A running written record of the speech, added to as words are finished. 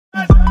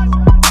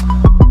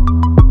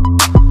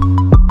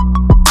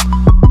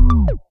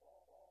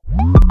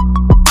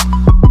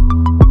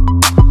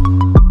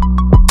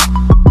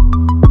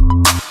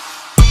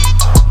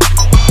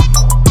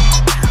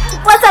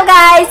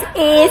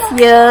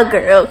your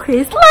girl,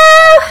 Chris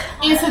Love.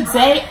 And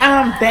today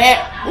I'm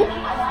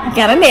back.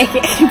 Got a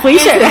naked.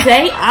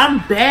 Today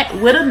I'm back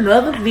with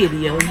another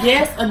video.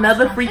 Yes,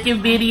 another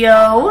freaking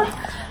video.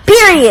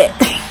 Period.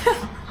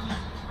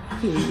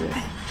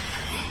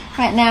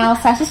 Right now,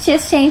 Sasha's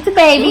just changed the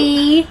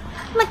baby.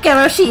 Look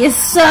at her. She is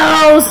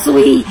so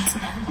sweet.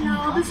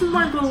 No, this is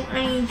my little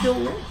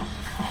angel.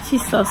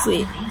 She's so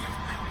sweet.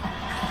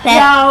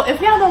 Y'all,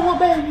 if y'all don't want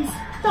babies,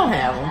 don't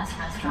have them.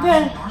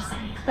 Okay?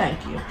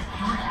 Thank you.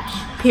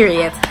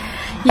 Period.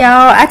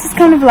 Y'all, I just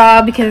come to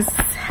vlog because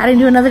I didn't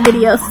do another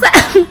video. So.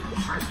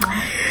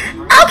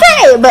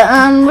 Okay,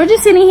 but we're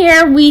just sitting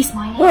here. We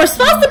were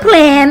supposed to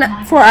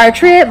plan for our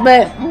trip,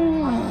 but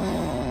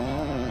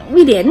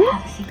we didn't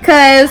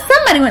because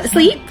somebody went to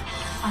sleep.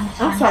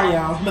 I'm sorry,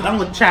 y'all, but I'm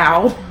with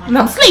child and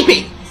I'm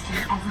sleeping.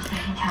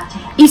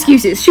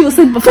 Excuses. She was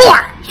asleep before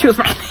she was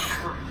pregnant.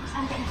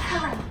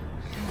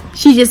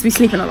 She just be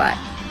sleeping a lot.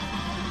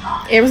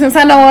 Ever since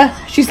I know her,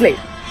 she sleep.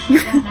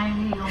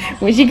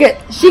 When she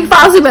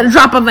falls asleep at the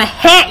drop of a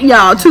hat,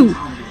 y'all, too.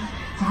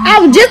 I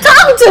was just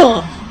talking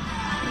to her.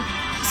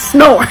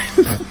 Snore.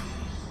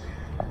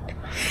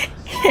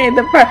 And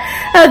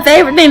her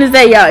favorite thing to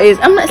say, y'all, is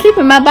I'm not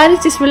sleeping, my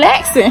body's just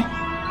relaxing.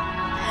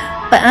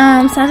 But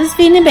so I'm just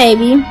feeding the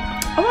baby.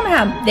 I wonder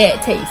how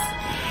that tastes.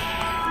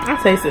 I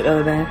tasted it the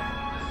other day.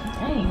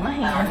 Dang, my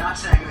hand.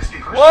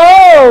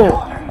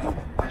 Whoa!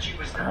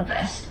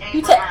 Okay.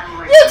 You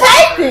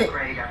taste it!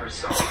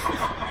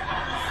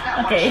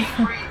 Okay.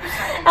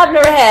 I've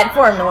never had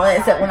formula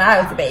except when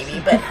I was a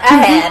baby, but I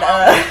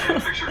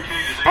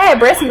had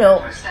breast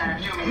milk.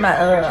 My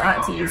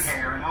aunties.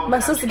 My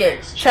sister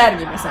tried to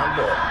give me some,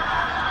 but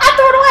I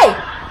threw it away.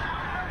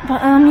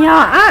 But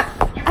y'all,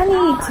 I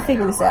need to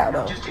figure this out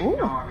though.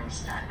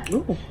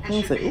 Ooh,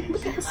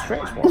 look at the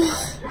stretch one.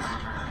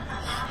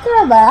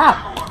 Girl,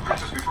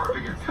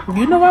 but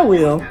you know I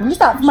will. Let me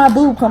stop my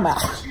boob come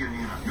out.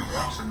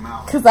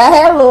 Cause I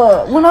had a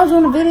little, when I was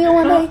doing the video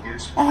one day,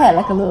 I had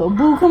like a little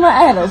boob come out.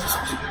 I had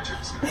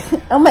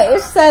on my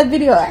exercise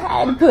video, I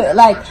had to put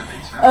like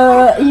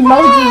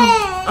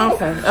emojis.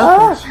 Okay.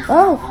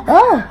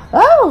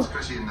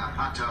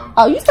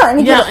 Oh, you starting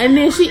to get. Yeah, and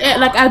then she act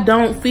like I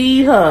don't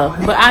feed her,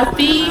 but I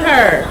feed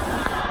her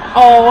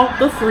all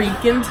the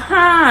freaking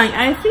time.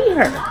 I feed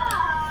her.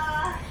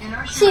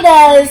 She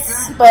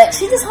does, but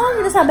she's just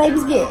hungry. That's how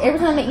babies get. Every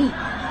time they eat,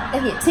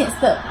 they get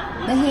tensed up.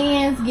 The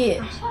hands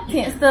get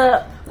tensed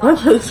up. My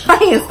hands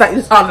like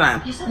this all the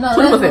time. No,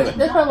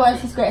 that's probably why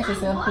she scratched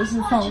herself, because she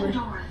was hungry.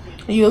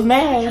 You was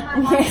mad.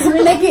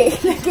 When they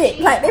get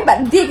like they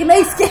about to dig in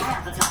their skin.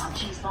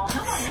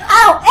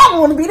 I don't ever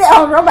want to be that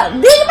hungry. I'm about to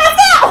dig in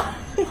myself.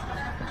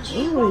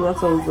 Ooh, that's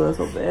so good,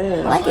 so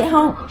bad. When I get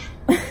home,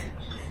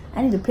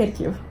 I need a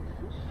pedicure.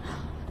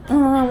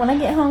 When I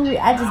get hungry,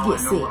 I just get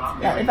sick.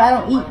 Like if I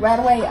don't eat right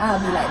away, I'll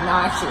be like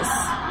nauseous.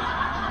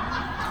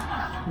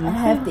 I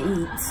have to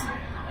eat.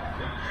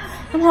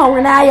 I'm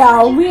hungry now,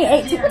 y'all. We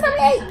ain't ate. What time we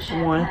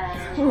ate? 1.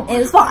 And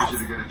it's 5.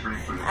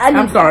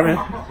 I'm starving.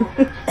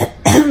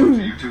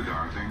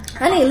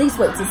 I need at least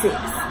wait till 6.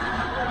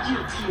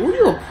 Ooh,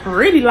 you a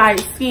pretty light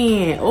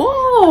skin.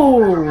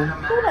 Ooh.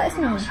 Who light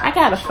skin? I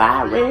got a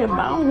 5 red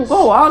bone.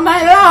 Go all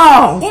night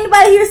long.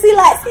 Anybody here see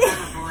light skin?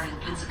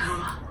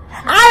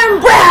 I'm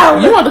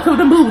brown. You want to cover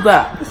them boobs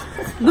up.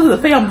 This is a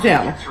film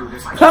channel.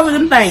 Cover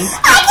them things.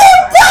 I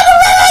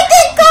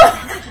can't cover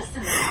it.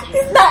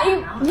 It's not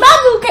even, my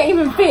boob can't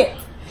even fit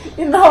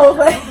in the whole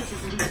thing.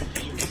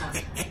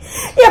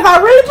 If I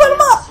really put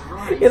them up,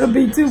 it'll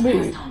be too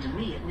big.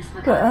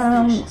 But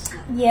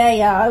yeah,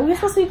 y'all, we're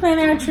supposed to be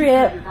planning our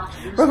trip.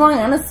 We're going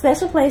on a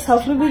special place.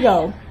 Hopefully we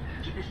go,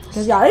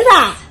 cause y'all, it's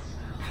hot.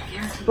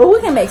 But we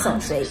can make some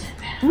shape.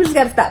 We just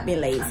gotta stop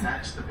being lazy.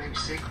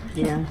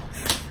 Yeah.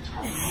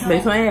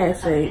 Make some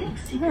ass shape.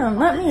 No,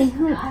 not me.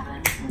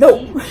 No.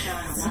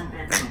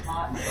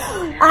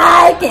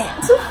 I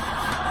can't.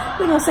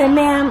 We're gonna say,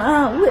 ma'am,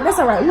 that's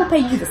all right. We'll pay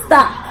you to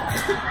stop.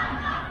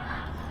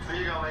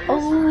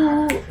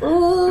 Ooh.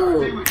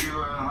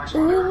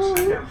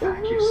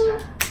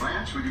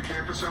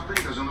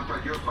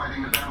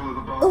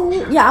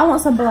 Ooh, yeah, I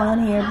want some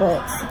blonde hair,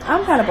 but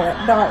I'm kind of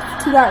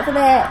dark, too dark for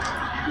that.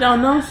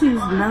 No, she's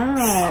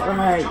not.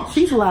 Like,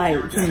 she's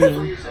light to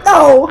me.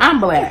 No, I'm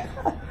black.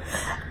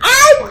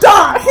 I'm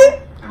dark.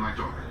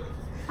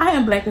 I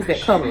am black as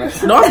that color.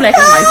 No, I'm black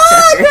as my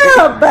shirt.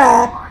 Girl,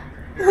 bye.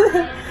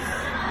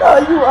 No,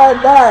 you are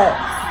not.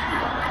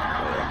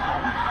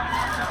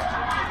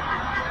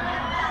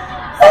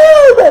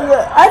 Oh, but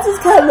look, I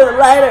just kind of look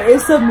lighter in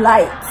some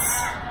lights.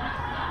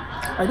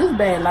 Oh, this is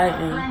bad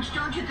lighting.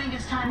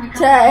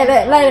 Try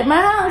that light at my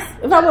house.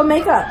 If I wear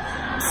makeup,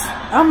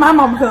 I'm my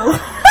mama cool.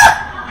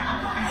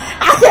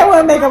 I can't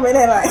wear makeup in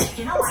that light.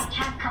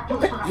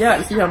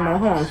 Yeah, she got my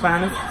home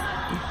finally.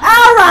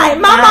 All right,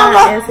 my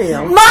mama.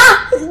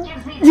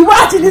 You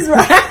watching this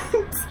right?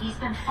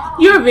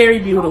 You're very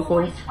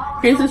beautiful.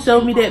 Kristen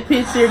showed me that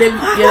picture. That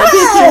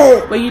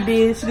picture where you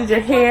did. She did your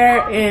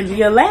hair and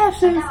your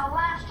lashes.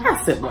 I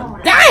said, well,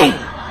 dang.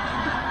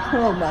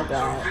 Oh my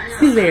God.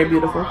 She's very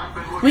beautiful.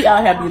 We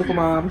all have beautiful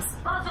moms.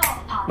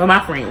 But my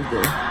friends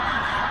do.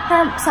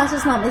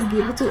 Sasha's mom is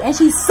beautiful too, and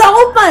she's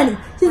so funny.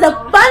 She's the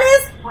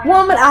funniest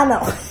woman I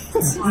know.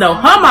 No,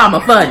 her mama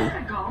funny.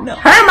 No,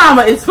 her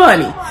mama is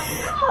funny.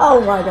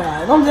 Oh my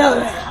god, I'm telling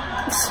you.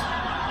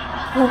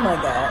 Oh my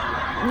god,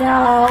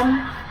 y'all.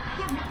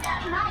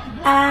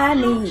 I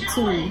need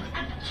to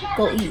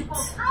go eat,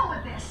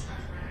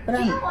 but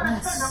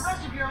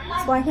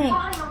that's why I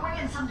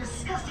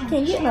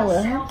can't get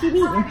nowhere. I keep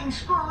eating.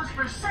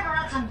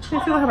 You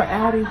don't have an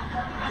Audi.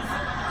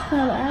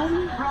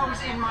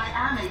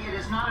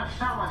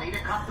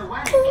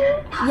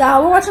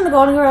 Y'all, we're watching the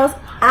Golden Girls.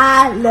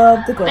 I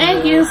love the Golden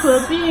Girls. Thank you for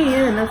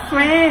being a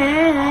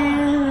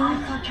friend.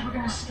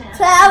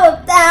 Travel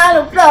down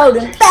the road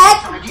and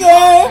back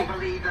again.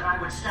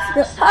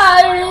 The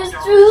heart is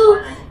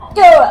true.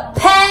 You're a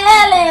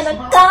pal and a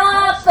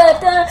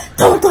confidant.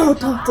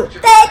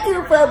 Thank you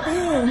for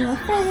being a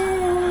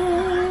friend.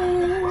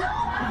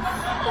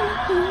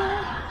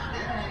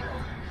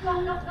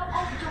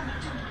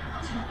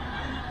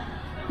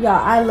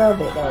 Y'all, I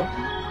love it though.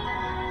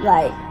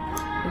 Like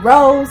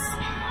Rose,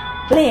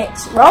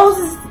 Blanche. Rose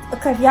is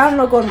okay. If y'all don't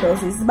know Golden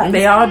Girls is, about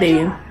they all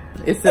dead.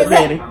 It's a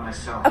Betty.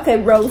 Okay,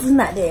 Rose is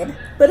not dead,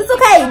 but it's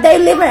okay. They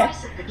living.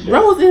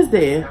 Rose is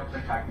dead.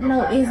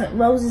 No, it isn't.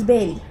 Rose is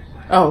Betty.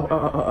 Oh.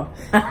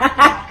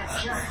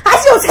 I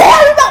should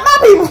tell you about my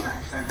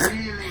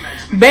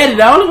people. Betty,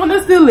 the only one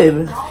that's still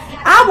living.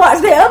 I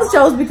watch their other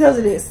shows because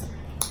of this.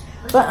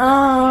 But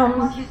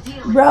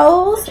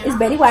Rose is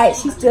Betty White.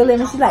 She's still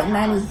living. She's like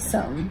 90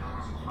 something.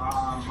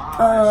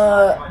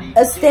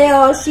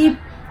 Estelle, she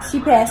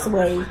passed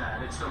away.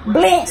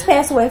 Blanche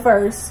passed away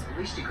first.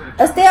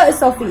 Estelle is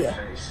Sophia.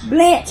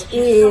 Blanche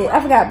is, I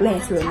forgot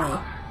Blanche's real name.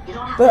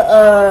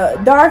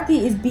 But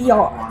Dorothy is B.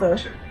 Arthur.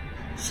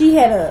 She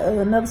had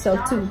another show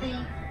too.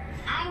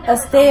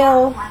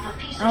 Estelle,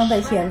 I don't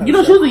think she had another You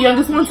know she was the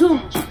youngest one too.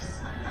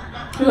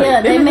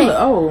 Yeah, they made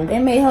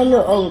her a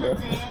little older.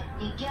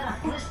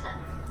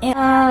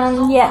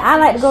 And yeah, I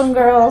like the Golden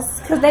Girls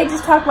because they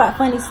just talk about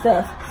funny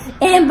stuff.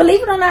 And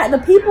believe it or not, the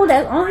people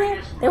that's on here,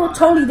 they were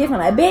totally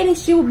different. Like Betty,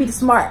 she would be the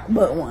smart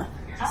but one.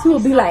 She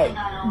would be like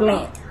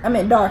Blanche.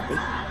 Dorothy.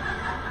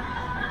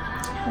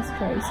 That's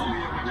crazy.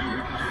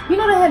 You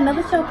know they had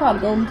another show called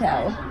Golden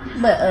Tower,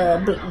 but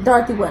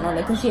Dorothy wasn't on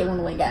it because she had went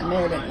away and got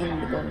married at the end of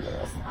the Golden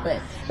Girls.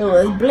 But it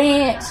was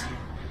Blanche,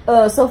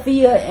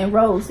 Sophia, and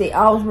Rose. They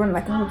always run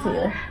like a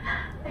hotel.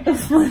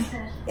 It's funny.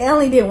 They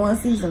only did one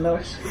season though.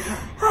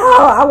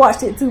 Oh, I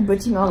watched it too,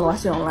 but you know I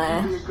watched it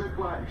online.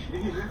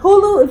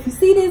 Hulu, if you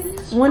see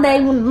this one day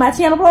when my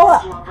channel blow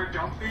up,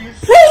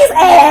 please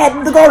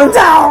add the Golden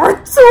Tower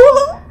to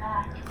Hulu.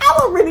 I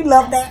would really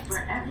love that.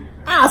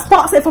 I'll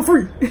sponsor it for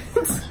free.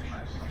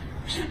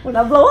 When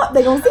I blow up,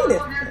 they gonna see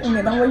this. And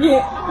then I'm gonna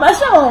get my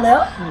show on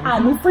there. I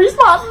do free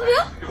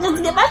sponsorship just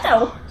to get my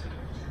show.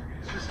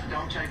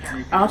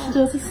 All she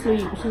does is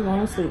sleep. She's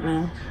going to sleep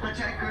now.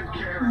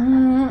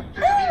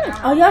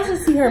 Oh, y'all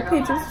should see her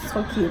pictures.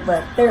 So cute,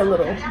 but they're a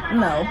little.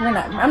 No, we're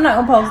not. I'm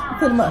not gonna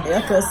put them up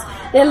there because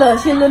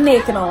she's a little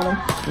naked on them.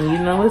 And you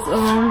know it's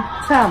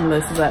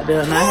timeless out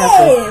there, and I have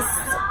to.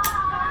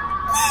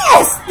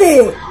 Nasty.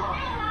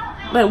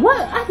 Like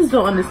what? I just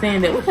don't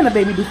understand that. What can a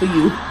baby do for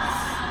you?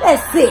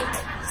 That's sick.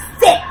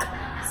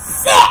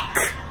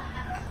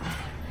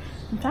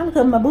 I'm trying to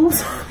cover my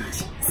boobs.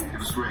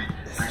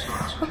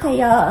 Okay,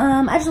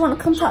 y'all. I just want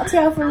to come talk to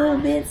y'all for a little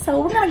bit.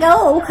 So we're gonna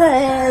go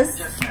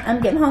because I'm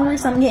getting hungry,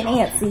 so I'm getting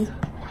antsy.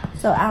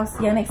 So I'll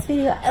see you next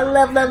video. I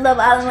love all of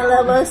my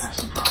lovers.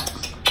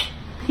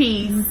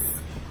 Peace.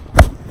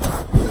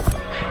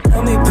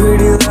 Tell me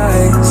pretty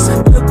lies,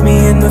 look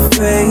me in the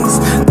face.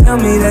 Tell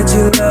me that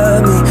you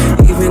love me,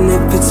 even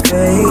if it's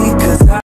fake. 'Cause